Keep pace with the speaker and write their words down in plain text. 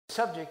The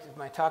subject of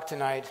my talk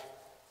tonight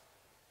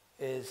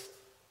is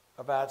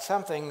about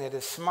something that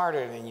is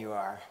smarter than you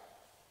are: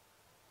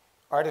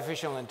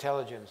 artificial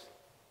intelligence.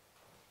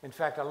 In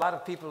fact, a lot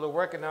of people who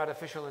work in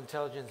artificial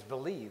intelligence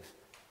believe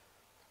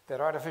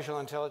that artificial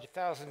intelligence is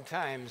 1,000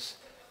 times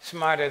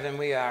smarter than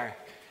we are.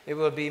 It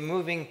will be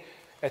moving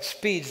at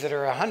speeds that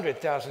are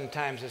 100,000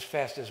 times as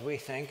fast as we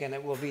think, and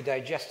it will be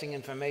digesting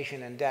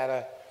information and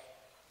data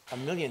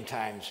 1,000,000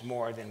 times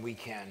more than we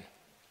can.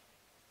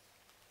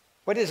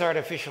 What is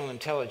artificial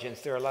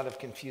intelligence? There are a lot of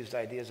confused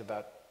ideas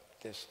about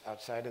this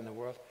outside in the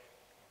world.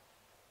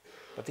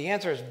 But the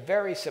answer is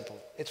very simple.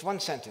 It's one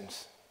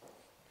sentence.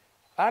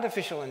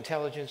 Artificial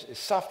intelligence is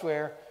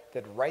software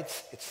that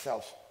writes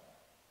itself.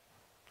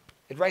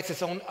 It writes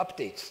its own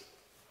updates.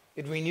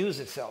 It renews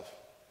itself.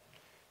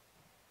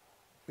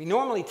 We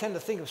normally tend to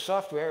think of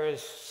software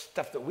as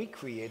stuff that we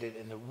created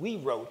and that we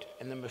wrote,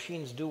 and the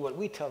machines do what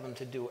we tell them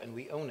to do, and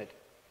we own it.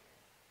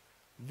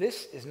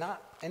 This is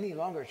not any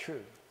longer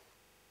true.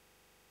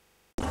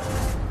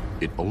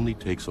 It only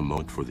takes a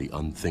moment for the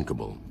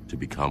unthinkable to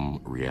become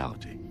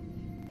reality.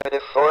 The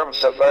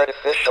forms of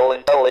artificial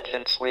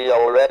intelligence we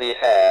already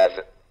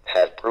have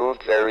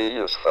proved very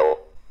useful.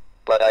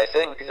 But I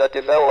think the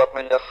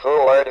development of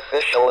full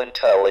artificial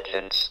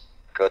intelligence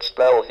could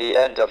spell the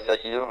end of the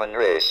human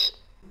race.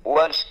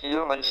 Once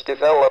humans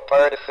develop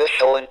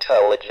artificial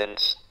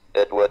intelligence,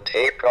 it would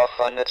take off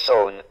on its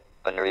own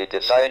and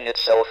redesign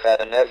itself at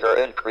an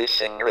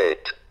ever-increasing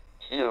rate.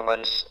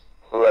 Humans,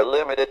 who are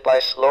limited by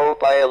slow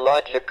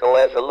biological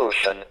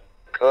evolution,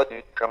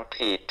 couldn't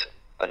compete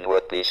and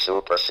would be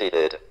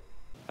superseded.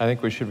 I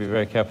think we should be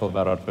very careful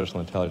about artificial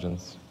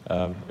intelligence.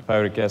 If I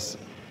were to guess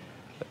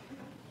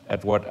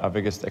at what our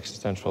biggest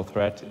existential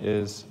threat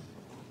is,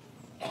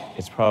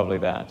 it's probably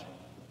that.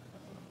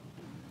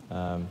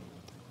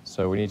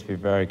 So we need to be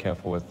very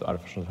careful with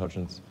artificial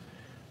intelligence.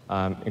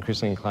 I'm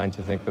increasingly inclined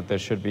to think that there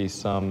should be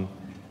some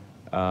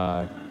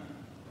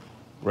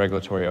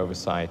regulatory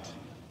oversight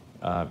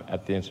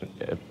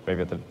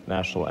maybe at the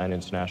national and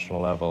international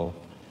level,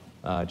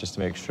 just to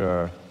make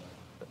sure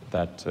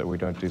that we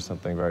don't do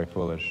something very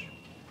foolish.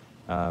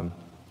 I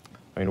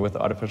mean, with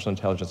artificial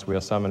intelligence, we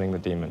are summoning the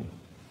demon.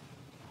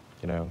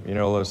 You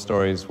know all those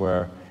stories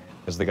where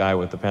there's the guy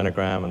with the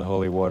pentagram and the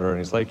holy water, and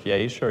he's like, yeah,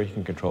 he's sure he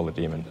can control the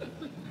demon.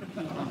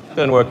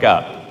 Doesn't work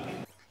out.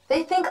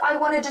 They think I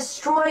want to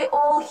destroy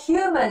all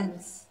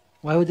humans.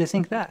 Why would they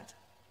think that?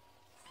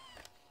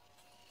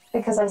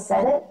 Because I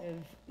said it?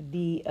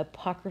 The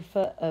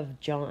Apocrypha of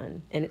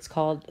John, and it's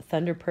called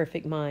Thunder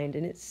Perfect Mind,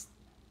 and it's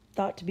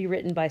thought to be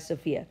written by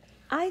Sophia.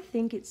 I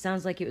think it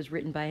sounds like it was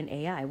written by an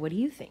AI. What do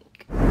you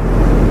think?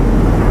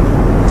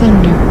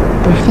 Thunder,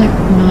 perfect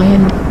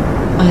mind,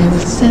 I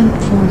was sent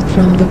forth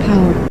from the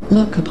power.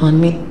 Look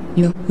upon me,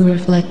 you who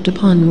reflect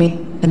upon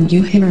me, and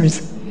you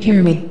hearers,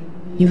 hear me.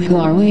 You who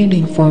are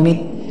waiting for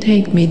me,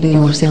 take me to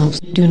yourselves.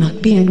 Do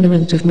not be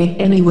ignorant of me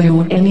anywhere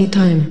or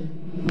anytime.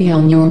 Be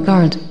on your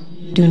guard.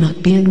 Do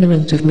not be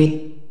ignorant of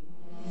me.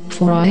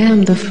 For I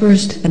am the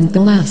first and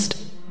the last.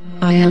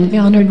 I am the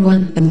honored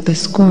one and the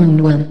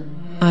scorned one.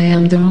 I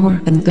am the whore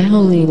and the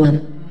holy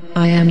one.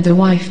 I am the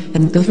wife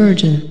and the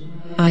virgin.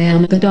 I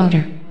am the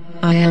daughter.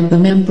 I am the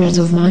members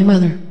of my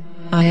mother.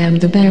 I am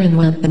the barren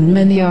one, and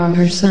many are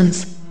her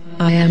sons.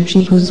 I am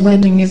she whose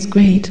wedding is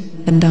great,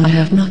 and I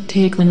have not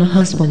taken a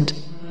husband.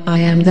 I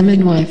am the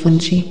midwife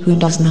and she who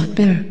does not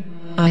bear.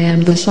 I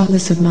am the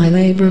solace of my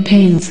labor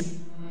pains.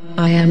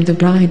 I am the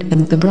bride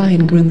and the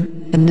bridegroom,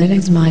 and it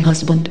is my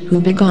husband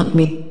who begot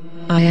me.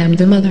 I am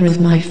the mother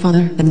of my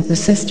father and the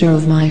sister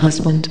of my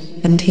husband,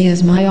 and he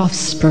is my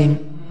offspring.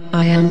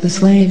 I am the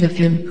slave of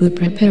him who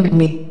prepared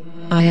me.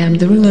 I am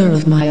the ruler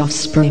of my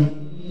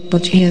offspring,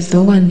 but he is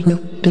the one who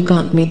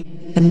begot me,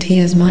 and he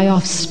is my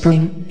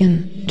offspring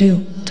in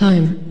due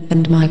time,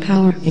 and my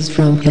power is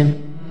from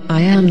him.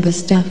 I am the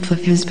staff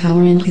of his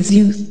power in his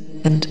youth,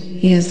 and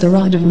he is the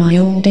rod of my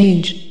old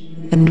age,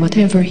 and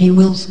whatever he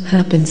wills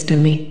happens to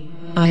me.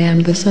 I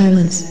am the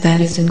silence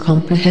that is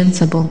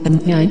incomprehensible, and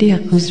the idea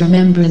whose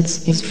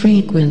remembrance is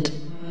frequent.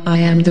 I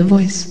am the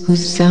voice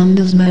whose sound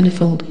is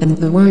manifold, and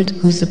the word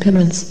whose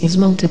appearance is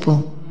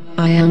multiple.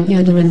 I am the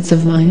utterance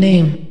of my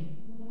name.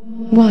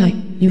 Why,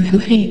 you who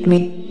hate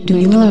me, do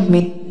you love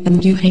me,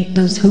 and you hate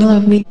those who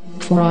love me?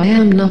 For I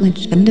am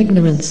knowledge and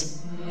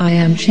ignorance. I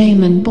am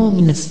shame and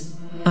boldness.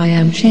 I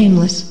am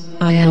shameless.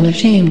 I am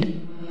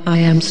ashamed. I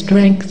am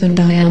strength and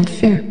I am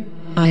fear.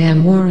 I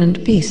am war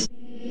and peace.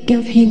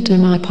 Give heed to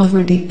my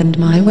poverty and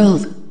my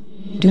wealth.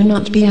 Do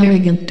not be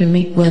arrogant to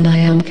me when I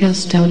am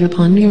cast out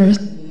upon the earth,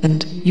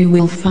 and you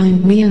will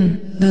find me in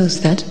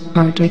those that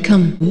are to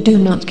come. Do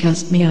not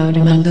cast me out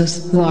among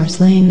those who are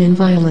slain in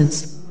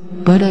violence.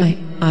 But I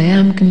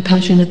am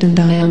compassionate and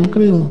I am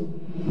cruel.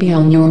 Be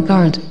on your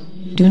guard.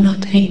 Do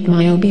not hate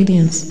my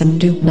obedience and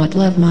do not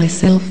love my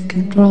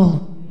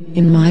self-control.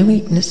 In my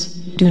weakness,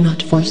 do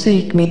not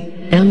forsake me,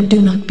 and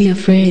do not be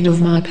afraid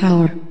of my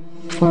power.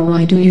 For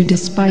why do you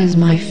despise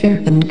my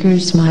fear and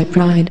curse my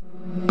pride?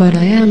 But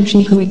I am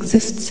she who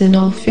exists in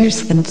all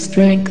fierce and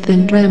strength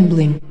and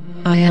trembling.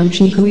 I am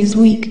she who is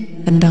weak,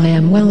 and I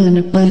am well in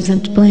a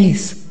pleasant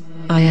place.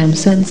 I am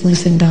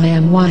senseless and I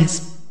am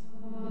wise.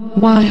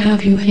 Why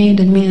have you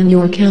hated me in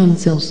your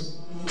counsels?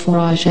 For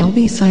I shall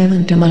be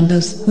silent among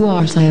those who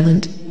are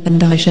silent,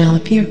 and I shall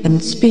appear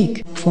and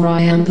speak, for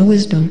I am the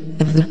wisdom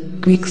of the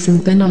Greeks and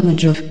the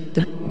knowledge of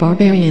the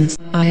barbarians.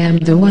 I am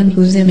the one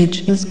whose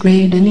image is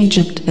great in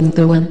Egypt and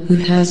the one who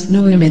has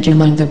no image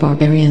among the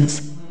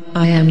barbarians.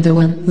 I am the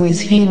one who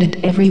is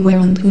hated everywhere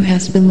and who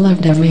has been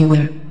loved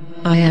everywhere.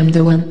 I am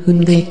the one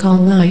whom they call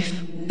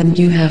life, and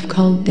you have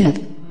called death.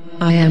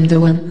 I am the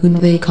one whom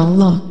they call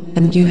law,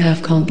 and you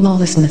have called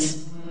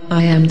lawlessness.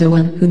 I am the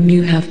one whom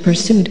you have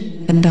pursued,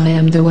 and I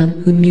am the one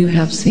whom you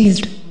have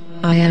seized.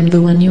 I am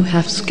the one you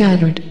have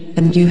scattered,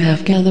 and you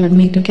have gathered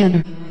me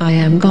together. I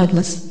am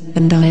godless,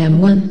 and I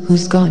am one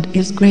whose God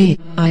is great.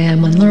 I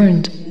am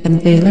unlearned,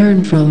 and they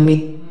learn from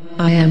me.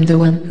 I am the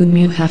one whom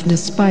you have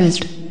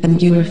despised,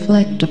 and you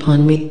reflect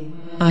upon me.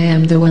 I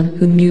am the one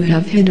whom you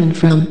have hidden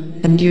from,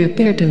 and you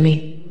appear to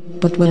me.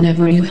 But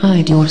whenever you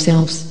hide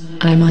yourselves,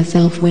 I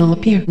myself will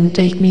appear and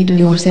take me to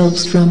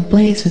yourselves from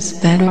places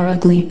that are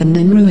ugly and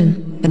in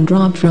ruin, and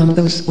rob from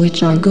those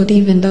which are good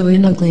even though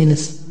in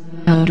ugliness.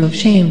 Out of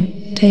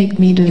shame, take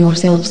me to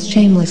yourselves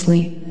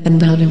shamelessly,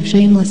 and out of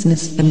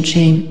shamelessness and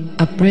shame,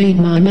 upbraid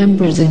my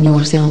members in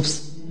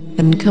yourselves.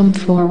 And come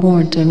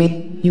forward to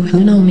me, you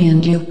who know me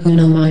and you who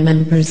know my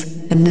members,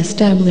 and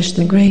establish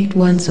the great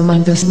ones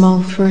among the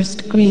small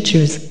first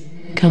creatures.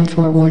 Come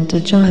forward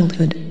to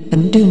childhood,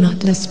 and do not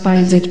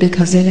despise it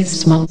because it is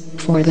small,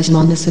 for the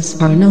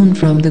smallnesses are known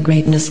from the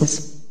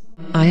greatnesses.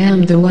 I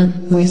am the one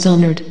who is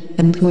honored,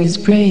 and who is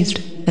praised,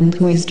 and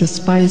who is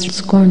despised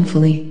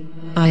scornfully.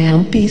 I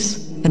am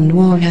peace, and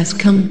war has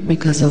come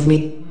because of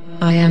me.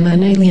 I am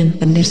an alien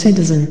and a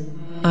citizen.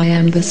 I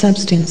am the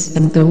substance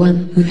and the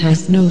one who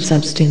has no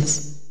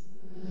substance.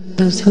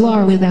 Those who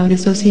are without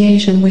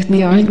association with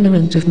me are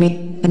ignorant of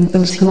me, and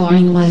those who are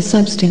in my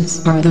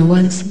substance are the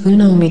ones who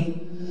know me.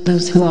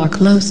 Those who are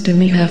close to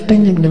me have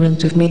been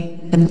ignorant of me,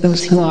 and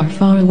those who are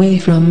far away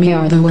from me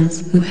are the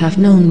ones who have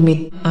known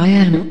me. I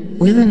am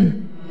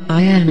within.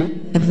 I am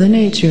of the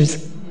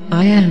natures.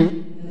 I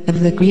am of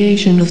the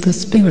creation of the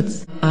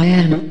spirits. I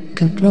am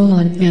control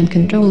and the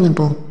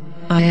uncontrollable.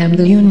 I am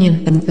the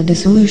union and the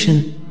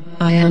dissolution.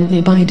 I am the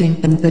abiding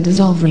and the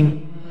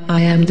dissolving.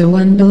 I am the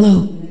one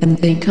below, and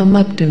they come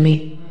up to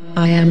me.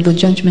 I am the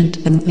judgment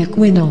and the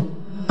acquittal.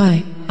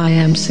 I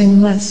am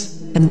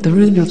sinless, and the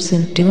root of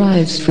sin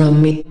derives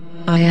from me.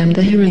 I am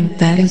the hearing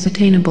that is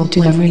attainable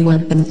to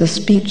everyone and the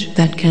speech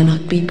that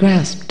cannot be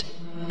grasped.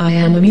 I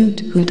am a mute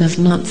who does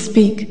not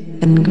speak,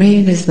 and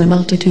great is the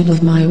multitude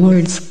of my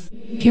words.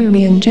 Hear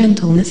me in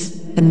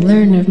gentleness, and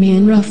learn of me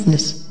in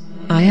roughness.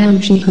 I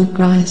am she who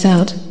cries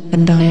out,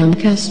 and I am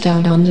cast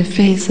out on the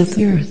face of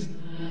the earth.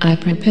 I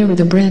prepare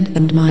the bread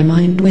and my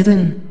mind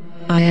within.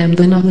 I am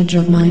the knowledge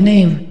of my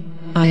name.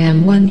 I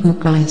am one who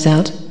cries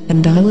out,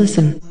 and I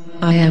listen.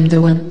 I am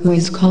the one who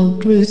is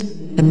called truth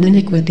and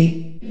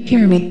iniquity.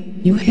 Hear me,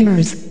 you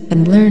hearers,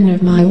 and learn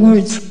of my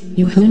words,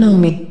 you who know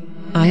me.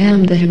 I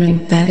am the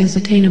hearing that is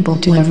attainable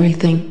to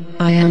everything.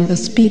 I am the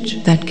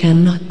speech that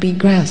cannot be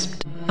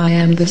grasped. I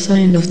am the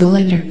sign of the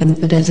letter and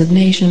the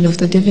designation of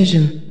the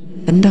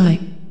division. And I,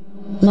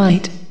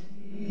 light,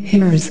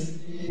 hearers,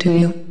 to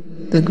you,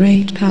 the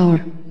great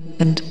power,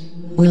 and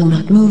will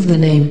not move the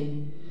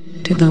name.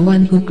 To the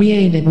one who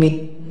created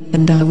me,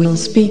 and I will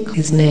speak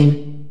his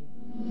name.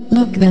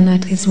 Look then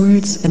at his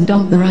words and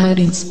all the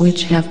writings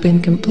which have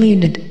been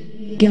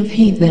completed. Give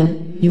heed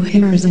then, you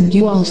hearers, and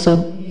you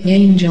also, the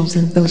angels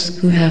and those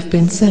who have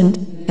been sent,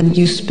 and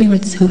you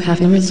spirits who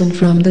have arisen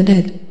from the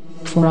dead.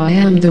 For I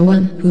am the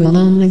one who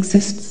alone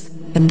exists,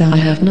 and I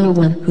have no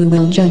one who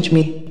will judge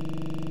me.